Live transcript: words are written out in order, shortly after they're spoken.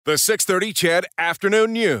The 6:30 CHED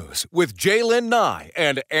Afternoon News with Jaylen Nye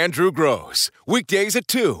and Andrew Gross. Weekdays at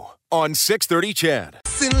 2 on 6:30 CHED.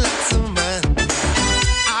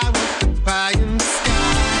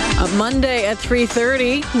 Monday at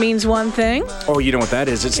 3:30 means one thing. Oh, you know what that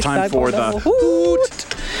is? It's time for the hoot.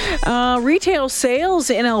 Retail sales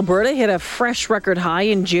in Alberta hit a fresh record high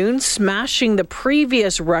in June, smashing the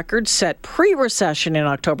previous record set pre-recession in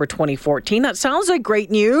October 2014. That sounds like great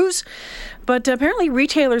news, but apparently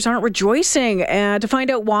retailers aren't rejoicing. To find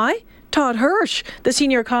out why, Todd Hirsch, the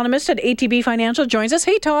senior economist at ATB Financial, joins us.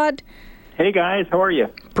 Hey, Todd. Hey, guys. How are you?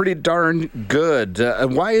 Pretty darn good.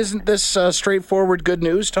 Why isn't this straightforward good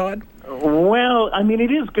news, Todd? Well, I mean,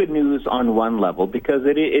 it is good news on one level because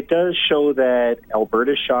it does show that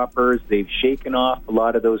Alberta shoppers, they've shaken off a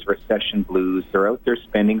lot of those recession blues. They're out there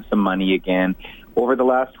spending some money again. Over the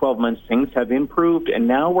last 12 months, things have improved, and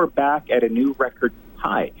now we're back at a new record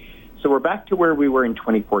high. So we're back to where we were in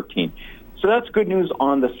 2014. So that's good news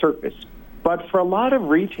on the surface. But for a lot of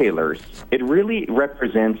retailers, it really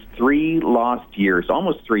represents 3 lost years,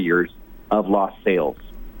 almost 3 years of lost sales.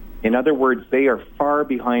 In other words, they are far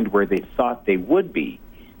behind where they thought they would be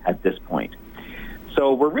at this point.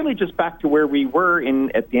 So we're really just back to where we were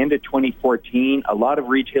at the end of 2014. A lot of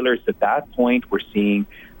retailers at that point were seeing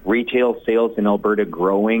retail sales in Alberta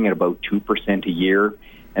growing at about 2% a year.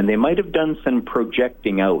 And they might have done some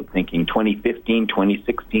projecting out, thinking 2015,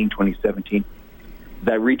 2016, 2017.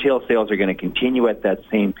 That retail sales are going to continue at that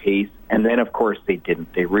same pace. And then, of course, they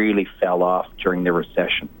didn't. They really fell off during the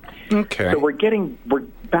recession. Okay. So we're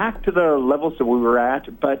back to the levels that we were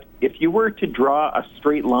at. But if you were to draw a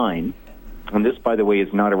straight line, and this, by the way,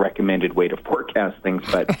 is not a recommended way to forecast things,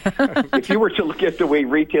 but if you were to look at the way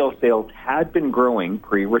retail sales had been growing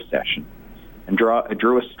pre-recession and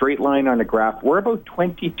drew a straight line on a graph, we're about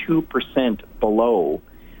 22% below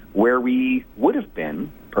where we would have been,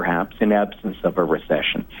 perhaps, in absence of a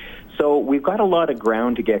recession. So we've got a lot of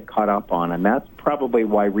ground to get caught up on, and that's probably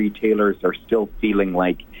why retailers are still feeling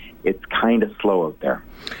like it's kind of slow out there.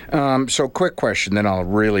 So quick question, then I'll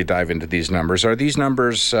really dive into these numbers. Are these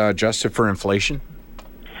numbers adjusted for inflation?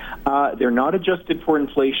 They're not adjusted for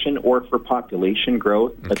inflation or for population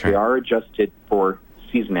growth, but they are adjusted for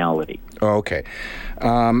seasonality. Okay.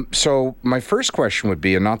 So my first question would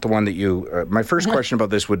be, and not the one that you, my first question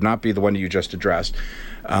about this would not be the one that you just addressed.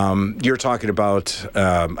 You're talking about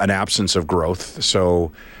an absence of growth,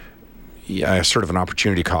 so sort of an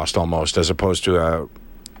opportunity cost almost, as opposed to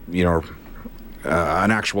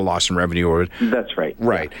an actual loss in revenue. That's right.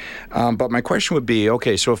 Right. Yeah. But my question would be,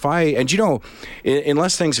 okay, so if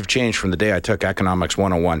unless things have changed from the day I took Economics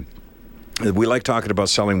 101, we like talking about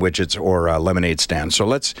selling widgets or a lemonade stand. So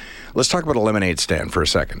let's talk about a lemonade stand for a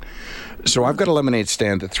second. So I've got a lemonade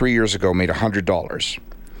stand that 3 years ago made $100.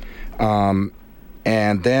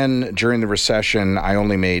 And then during the recession, I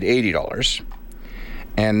only made $80.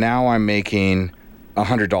 And now I'm making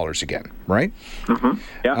 $100 again, right? Mm-hmm.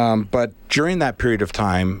 Yeah. But during that period of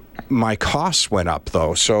time, my costs went up,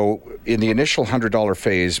 though. So in the initial $100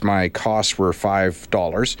 phase, my costs were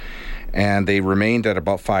 $5, and they remained at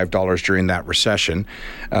about $5 during that recession.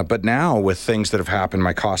 But now, with things that have happened,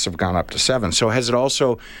 my costs have gone up to $7. So has it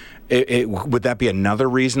also... would that be another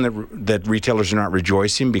reason that retailers are not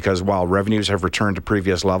rejoicing, because while revenues have returned to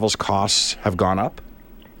previous levels, costs have gone up?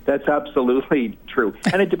 That's absolutely true.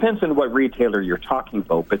 And it depends on what retailer you're talking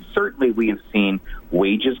about. But certainly we have seen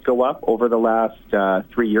wages go up over the last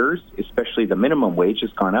 3 years, especially the minimum wage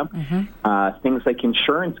has gone up. Mm-hmm. Things like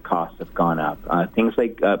insurance costs have gone up. Things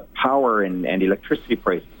like power and electricity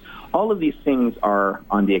prices. All of these things are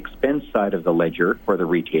on the expense side of the ledger for the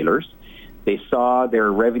retailers. They saw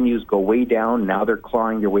their revenues go way down. Now they're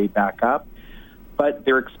clawing their way back up. But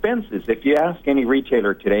their expenses, if you ask any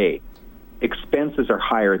retailer today, expenses are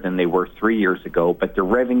higher than they were 3 years ago, but the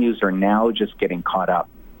revenues are now just getting caught up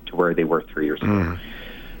to where they were 3 years ago.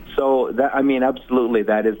 So, absolutely,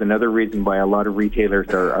 that is another reason why a lot of retailers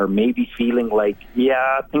are maybe feeling like,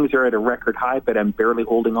 things are at a record high, but I'm barely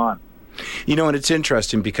holding on. You know, and it's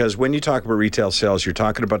interesting because when you talk about retail sales, you're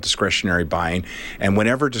talking about discretionary buying. And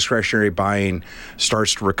whenever discretionary buying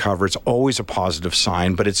starts to recover, it's always a positive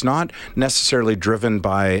sign, but it's not necessarily driven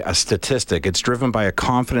by a statistic. It's driven by a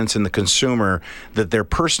confidence in the consumer that their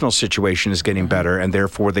personal situation is getting better, and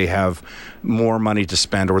therefore they have more money to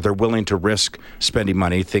spend, or they're willing to risk spending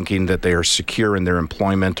money thinking that they are secure in their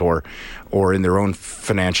employment or in their own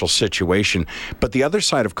financial situation. But the other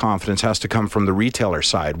side of confidence has to come from the retailer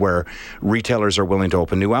side, where retailers are willing to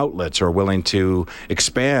open new outlets or willing to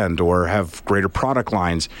expand or have greater product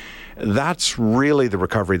lines. That's really the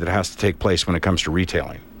recovery that has to take place when it comes to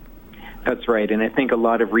retailing. That's right. And I think a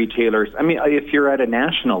lot of retailers, I mean, if you're at a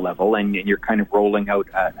national level and you're kind of rolling out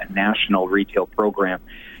a national retail program,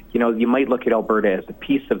 you know, you might look at Alberta as a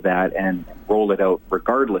piece of that and roll it out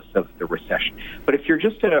regardless of the recession. But if you're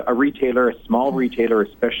just a retailer, a small retailer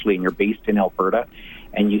especially, and you're based in Alberta,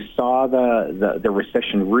 and you saw the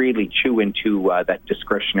recession really chew into that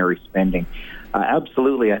discretionary spending,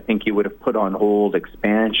 absolutely, I think you would have put on hold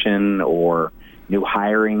expansion or new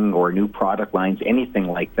hiring or new product lines, anything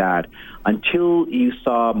like that, until you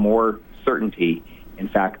saw more certainty, in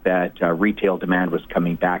fact, that retail demand was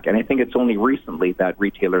coming back. And I think it's only recently that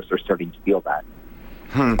retailers are starting to feel that.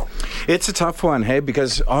 It's a tough one, hey,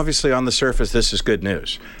 because obviously on the surface this is good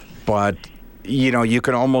news, but you know, you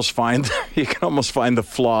can almost find the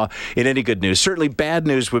flaw in any good news. Certainly bad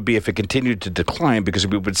news would be if it continued to decline, because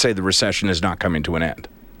we would say the recession is not coming to an end.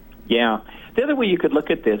 Yeah. The other way you could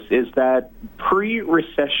look at this is that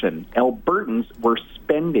pre-recession, Albertans were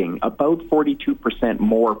spending about 42%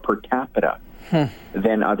 more per capita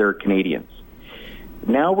than other Canadians.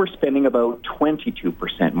 Now we're spending about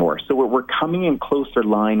 22% more. So we're coming in closer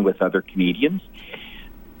line with other Canadians.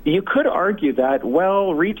 You could argue that,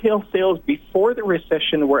 well, retail sales before the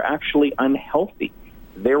recession were actually unhealthy.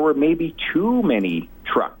 There were maybe too many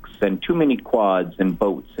trucks and too many quads and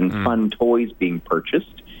boats and fun toys being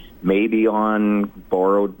purchased, maybe on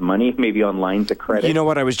borrowed money, maybe on lines of credit. You know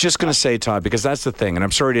what I was just going to say, Todd, because that's the thing, and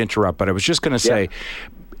I'm sorry to interrupt, but I was just going to say,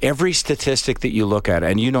 every statistic that you look at,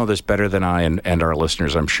 and you know this better than I and our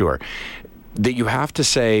listeners, I'm sure, that you have to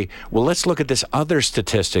say, well, let's look at this other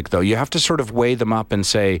statistic, though. You have to sort of weigh them up and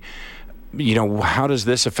say, you know, how does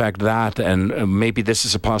this affect that? And maybe this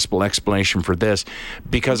is a possible explanation for this.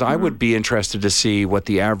 Because I would be interested to see what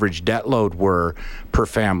the average debt load were per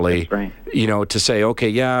family. That's right. You know, to say, okay,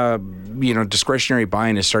 yeah, you know, discretionary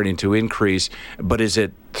buying is starting to increase, but is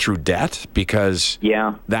it through debt? Because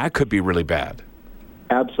that could be really bad.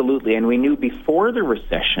 Absolutely. And we knew before the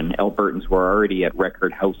recession, Albertans were already at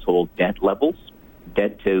record household debt levels,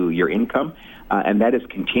 debt to your income, and that has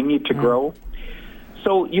continued to grow.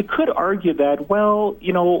 So you could argue that, well,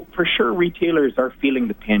 you know, for sure retailers are feeling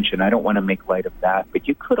the pinch, and I don't want to make light of that. But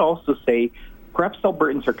you could also say perhaps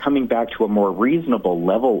Albertans are coming back to a more reasonable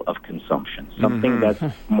level of consumption, something that's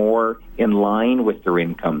more in line with their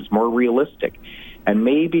incomes, more realistic. And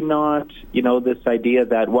maybe not, you know, this idea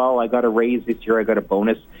that, well, I got a raise this year, I got a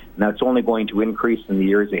bonus, and that's only going to increase in the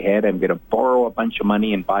years ahead. I'm going to borrow a bunch of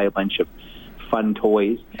money and buy a bunch of fun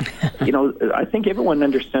toys. You know, I think everyone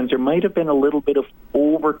understands there might have been a little bit of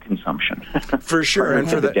overconsumption. For sure. And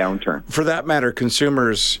for the downturn. For that matter,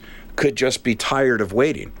 consumers could just be tired of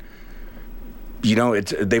waiting. You know,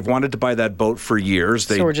 they've wanted to buy that boat for years.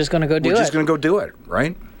 So we're just going to go do it. We're just going to go do it,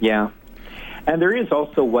 right? Yeah. And there is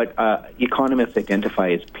also what economists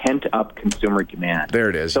identify as pent-up consumer demand. There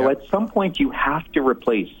it is. So at some point you have to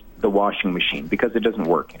replace the washing machine because it doesn't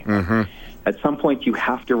work anymore. At some point you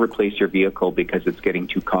have to replace your vehicle because it's getting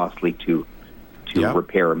too costly to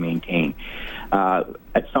repair or maintain.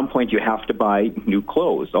 At some point you have to buy new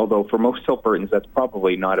clothes, although for most Albertans that's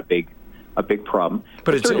probably not a big problem.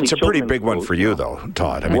 But it's a pretty big one for you, though,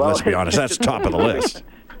 Todd. I mean, let's be honest, that's top of the list.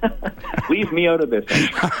 Leave me out of this.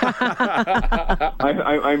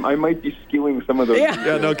 I might be skewing some of those.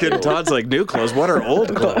 Yeah, no kidding. Todd's like, new clothes. What are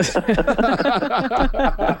old clothes?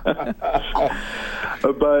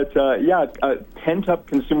 But pent-up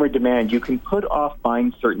consumer demand. You can put off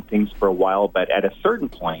buying certain things for a while, but at a certain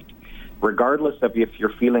point, regardless of if you're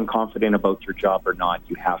feeling confident about your job or not,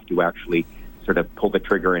 you have to actually sort of pull the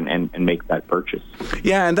trigger and make that purchase.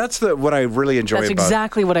 Yeah, and that's what I really enjoy about... That's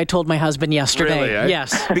exactly what I told my husband yesterday. Really, eh?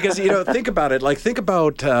 Yes. Because, you know, think about it. Like, think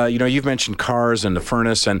about, you know, you've mentioned cars and the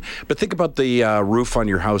furnace, but think about the roof on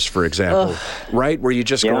your house, for example, right? Where you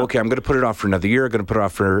just go, okay, I'm going to put it off for another year, I'm going to put it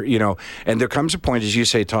off for, you know, and there comes a point, as you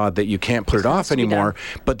say, Todd, that you can't put it off anymore.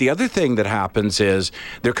 But the other thing that happens is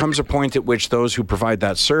there comes a point at which those who provide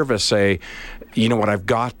that service say, you know what, I've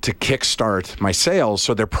got to kickstart my sales,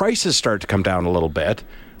 so their prices start to come down a little bit,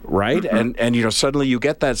 right? And you know, suddenly you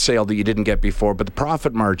get that sale that you didn't get before, but the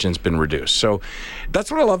profit margin's been reduced. So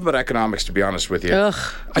that's what I love about economics, to be honest with you. Was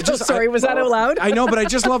that out loud? I know, but I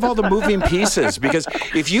just love all the moving pieces, because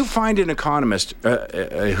if you find an economist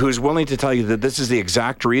who's willing to tell you that this is the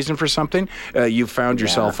exact reason for something, you've found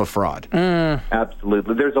yourself a fraud.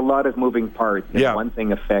 Absolutely. There's a lot of moving parts, and one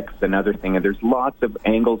thing affects another thing, and there's lots of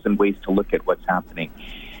angles and ways to look at what's happening.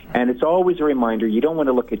 And it's always a reminder, you don't want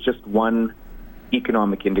to look at just one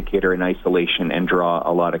economic indicator in isolation and draw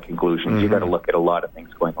a lot of conclusions. You've got to look at a lot of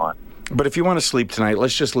things going on. But if you want to sleep tonight,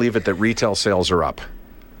 let's just leave it that retail sales are up.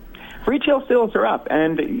 Retail sales are up,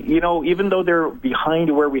 and even though they're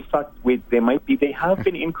behind where we thought they might be, they have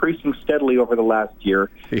been increasing steadily over the last year.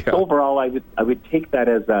 Yeah. So overall, I would take that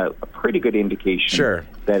as a pretty good indication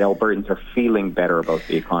that Albertans are feeling better about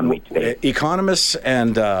the economy today. Economists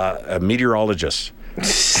and meteorologists.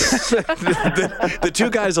 the two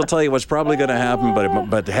guys will tell you what's probably going to happen,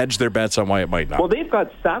 but hedge their bets on why it might not. Well, they've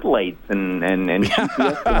got satellites and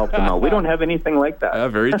GPS to help them out. We don't have anything like that.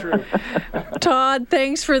 Very true. Todd,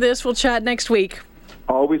 thanks for this. We'll chat next week.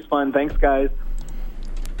 Always fun. Thanks, guys.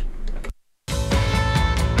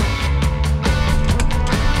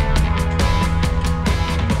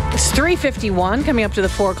 It's 3:51, coming up to the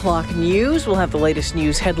 4 o'clock news. We'll have the latest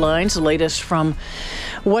news headlines, the latest from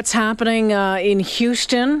what's happening in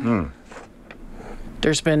Houston.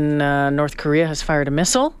 There's been North Korea has fired a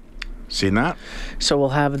missile. Seen that? So we'll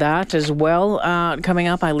have that as well coming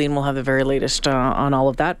up. Eileen will have the very latest on all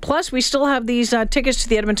of that. Plus, we still have these tickets to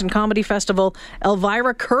the Edmonton Comedy Festival.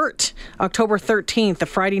 Elvira Kurt, October 13th, the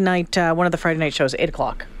Friday night, one of the Friday night shows, 8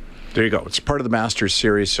 o'clock. There you go. It's part of the Masters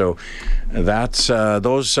series. So that's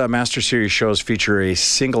those Masters series shows feature a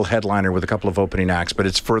single headliner with a couple of opening acts, but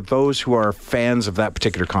it's for those who are fans of that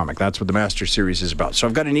particular comic. That's what the Masters series is about. So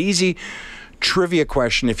I've got an easy trivia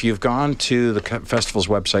question. If you've gone to the festival's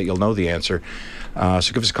website, you'll know the answer. So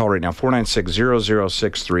give us a call right now,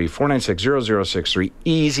 496-0063, 496-0063.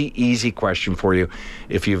 Easy question for you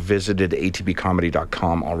if you've visited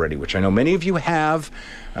atbcomedy.com already, which I know many of you have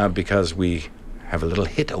because we have a little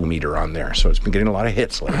hit-o-meter on there, so it's been getting a lot of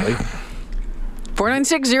hits lately.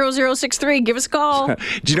 496-0063. Give us a call.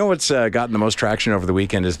 Do you know what's gotten the most traction over the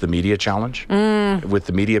weekend is the media challenge? With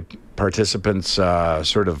the media participants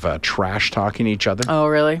sort of trash-talking each other. Oh,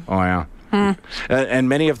 really? Oh, yeah. And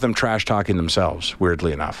many of them trash-talking themselves,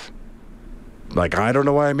 weirdly enough. Like, I don't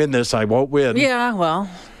know why I'm in this. I won't win. Yeah, well...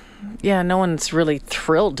 Yeah, no one's really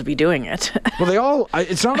thrilled to be doing it. Well, they all...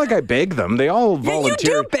 it's not like I beg them. They all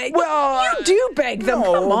volunteer. You do beg them. Well, you do beg them.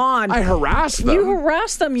 No, come on. I harass them. You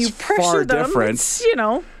harass them. You pressure far them. Different. It's,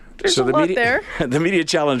 there's so a lot there. The media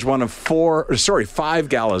challenge, one of 5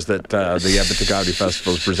 galas that the Edmonton Comedy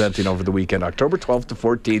Festival is presenting over the weekend, October 12th to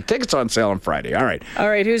 14th. Tickets on sale on Friday. All right.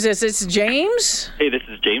 Who's this? It's James? Hey, this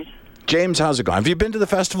is James. James, how's it going? Have you been to the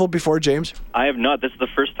festival before, James? I have not. This is the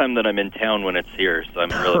first time that I'm in town when it's here, so I'm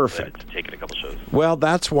really excited to take it a couple shows. Well,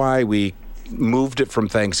 that's why we moved it from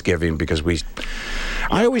Thanksgiving, because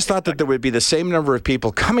I always thought that there would be the same number of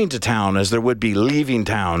people coming to town as there would be leaving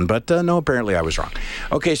town, but no, apparently I was wrong.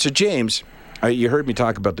 Okay, so James, you heard me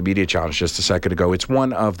talk about the media challenge just a second ago. It's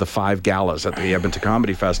one of the 5 galas at the Edmonton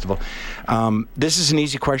Comedy Festival. This is an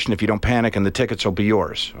easy question if you don't panic, and the tickets will be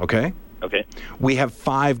yours, okay? Okay. We have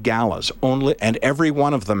 5 galas, and every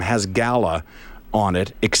one of them has gala on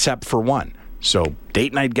it except for one. So,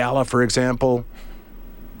 Date Night Gala, for example,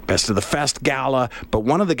 Best of the Fest Gala, but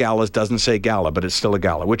one of the galas doesn't say gala, but it's still a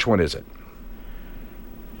gala. Which one is it?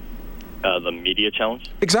 The media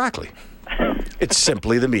challenge? Exactly. It's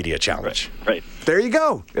simply the media challenge. Right. There you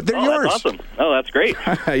go. They're yours. That's awesome. Oh, that's great.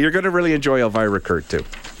 You're going to really enjoy Elvira Kurt, too.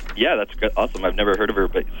 Yeah, that's good. Awesome. I've never heard of her,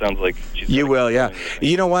 but it sounds like she's... You will, yeah.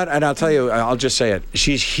 You know what? And I'll tell you, I'll just say it.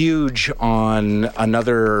 She's huge on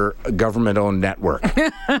another government-owned network.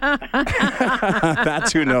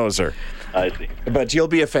 That's who knows her. I see. But you'll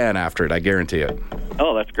be a fan after it, I guarantee it.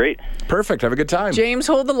 Oh, that's great. Perfect. Have a good time. James,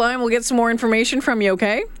 hold the line. We'll get some more information from you,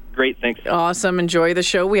 okay? Great, thanks. Awesome. Enjoy the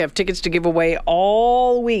show. We have tickets to give away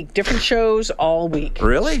all week. Different shows all week.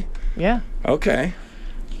 Really? Yeah. Okay.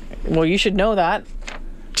 Well, you should know that.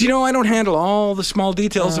 Do you know I don't handle all the small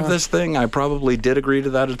details of this thing? I probably did agree to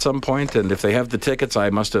that at some point, and if they have the tickets, I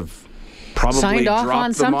must have probably signed off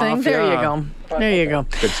on something. Off. There you go. There you go.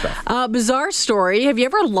 Good stuff. Bizarre story. Have you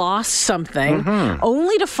ever lost something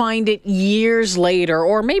only to find it years later,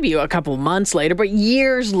 or maybe a couple months later, but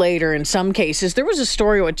years later in some cases? There was a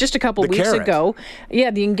story just a couple weeks ago.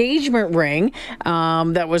 Yeah, the engagement ring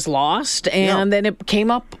that was lost, and then it came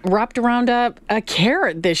up wrapped around a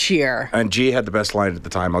carrot this year. And G had the best line at the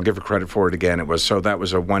time. I'll give her credit for it again. It was, so that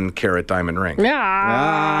was a 1-carat diamond ring.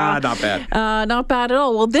 Yeah. Not bad. Not bad at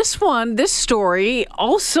all. Well, this story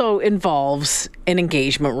also involves an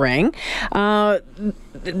engagement ring.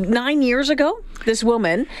 9 years ago, this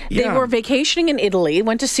woman, they were vacationing in Italy,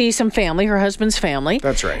 went to see some family, her husband's family.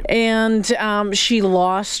 That's right. And she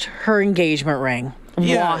lost her engagement ring.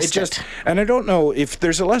 Yeah, Lost it. And I don't know if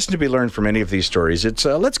there's a lesson to be learned from any of these stories. It's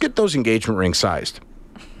let's get those engagement rings sized,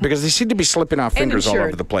 because they seem to be slipping off fingers all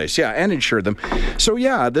over the place. Yeah, and insure them. So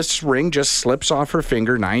yeah, this ring just slips off her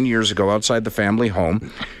finger 9 years ago outside the family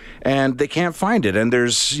home. and they can't find it. And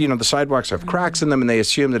there's, the sidewalks have cracks in them, and they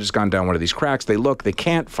assume that it's gone down one of these cracks. They look, they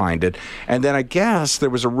can't find it. And then I guess there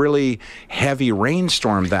was a really heavy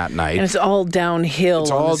rainstorm that night. And it's all downhill.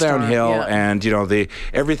 It's all downhill, yeah. and,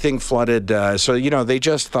 everything flooded. So, they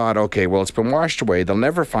just thought, okay, well, it's been washed away. They'll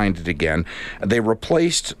never find it again. They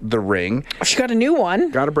replaced the ring. She got a new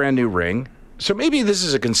one. Got a brand new ring. So maybe this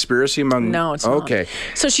is a conspiracy among... No, it's not. Okay.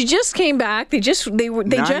 So she just came back. They just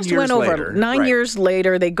went over. 9 right. years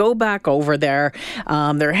later, they go back over there.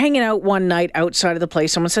 They're hanging out one night outside of the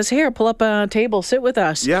place. Someone says, "Here, pull up a table, sit with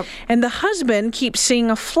us." Yep. And the husband keeps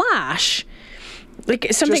seeing a flash. Like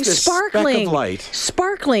something just a sparkling, speck of light.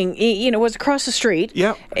 Sparkling, was across the street.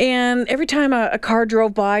 Yep. And every time a car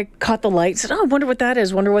drove by, caught the light, said, "Oh, I wonder what that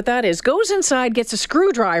is, Goes inside, gets a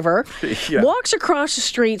screwdriver, Yeah. walks across the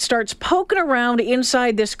street, starts poking around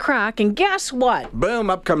inside this crack, and guess what?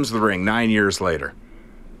 Boom, up comes the ring 9 years later.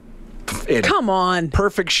 Come on.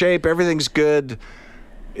 Perfect shape, everything's good.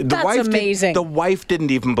 That's amazing. The wife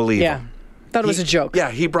didn't even believe him. Thought it was a joke.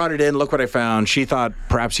 Yeah, he brought it in. Look what I found. She thought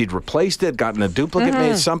perhaps he'd replaced it, gotten a duplicate,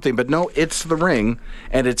 made something. But no, it's the ring.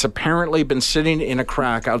 And it's apparently been sitting in a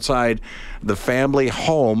crack outside the family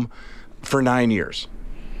home for 9 years.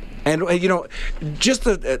 And, just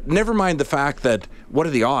never mind the fact that what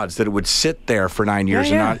are the odds that it would sit there for 9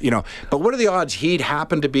 years and not, but what are the odds he'd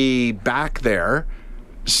happen to be back there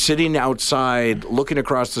sitting outside looking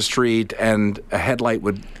across the street and a headlight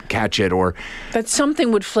would catch it, or that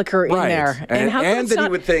something would flicker in there. And then he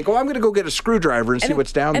would think, I'm going to go get a screwdriver and see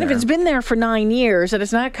what's down there. And if it's been there for 9 years and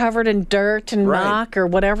it's not covered in dirt and muck or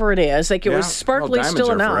whatever it is, like it was sparkly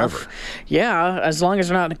still enough. Forever. Yeah, as long as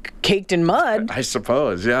they're not caked in mud. I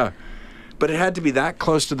suppose, yeah. But it had to be that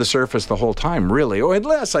close to the surface the whole time, really. Or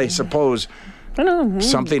unless, I suppose, I don't know,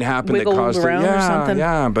 something happened that caused it. Or something.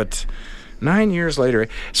 Yeah, but 9 years later.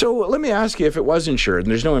 So let me ask you, if it was insured, and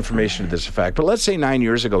there's no information to this effect, but let's say 9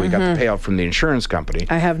 years ago he got the payout from the insurance company.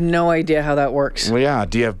 I have no idea how that works. Well, yeah.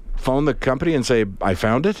 Do you phone the company and say, I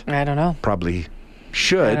found it? I don't know. Probably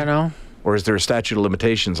should. I don't know. Or is there a statute of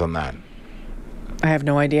limitations on that? I have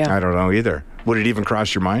no idea. I don't know either. Would it even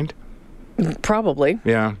cross your mind? Probably.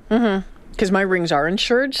 Yeah. Mm-hmm. Because my rings are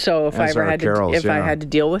insured, so if I had to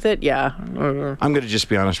deal with it, yeah. I'm going to just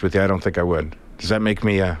be honest with you. I don't think I would. Does that make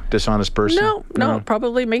me a dishonest person? No, it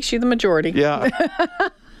probably makes you the majority. Yeah.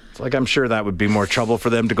 It's like I'm sure that would be more trouble for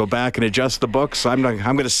them to go back and adjust the books. I'm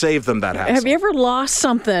going to save them that hassle. Have you ever lost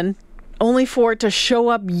something only for it to show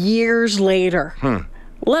up years later?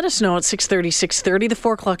 Let us know at 6:30, the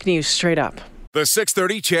 4 o'clock news straight up. The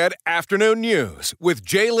 6:30 CHED Afternoon News with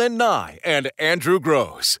Jaylen Nye and Andrew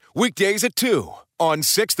Gross. Weekdays at 2 on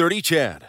 6:30 CHED.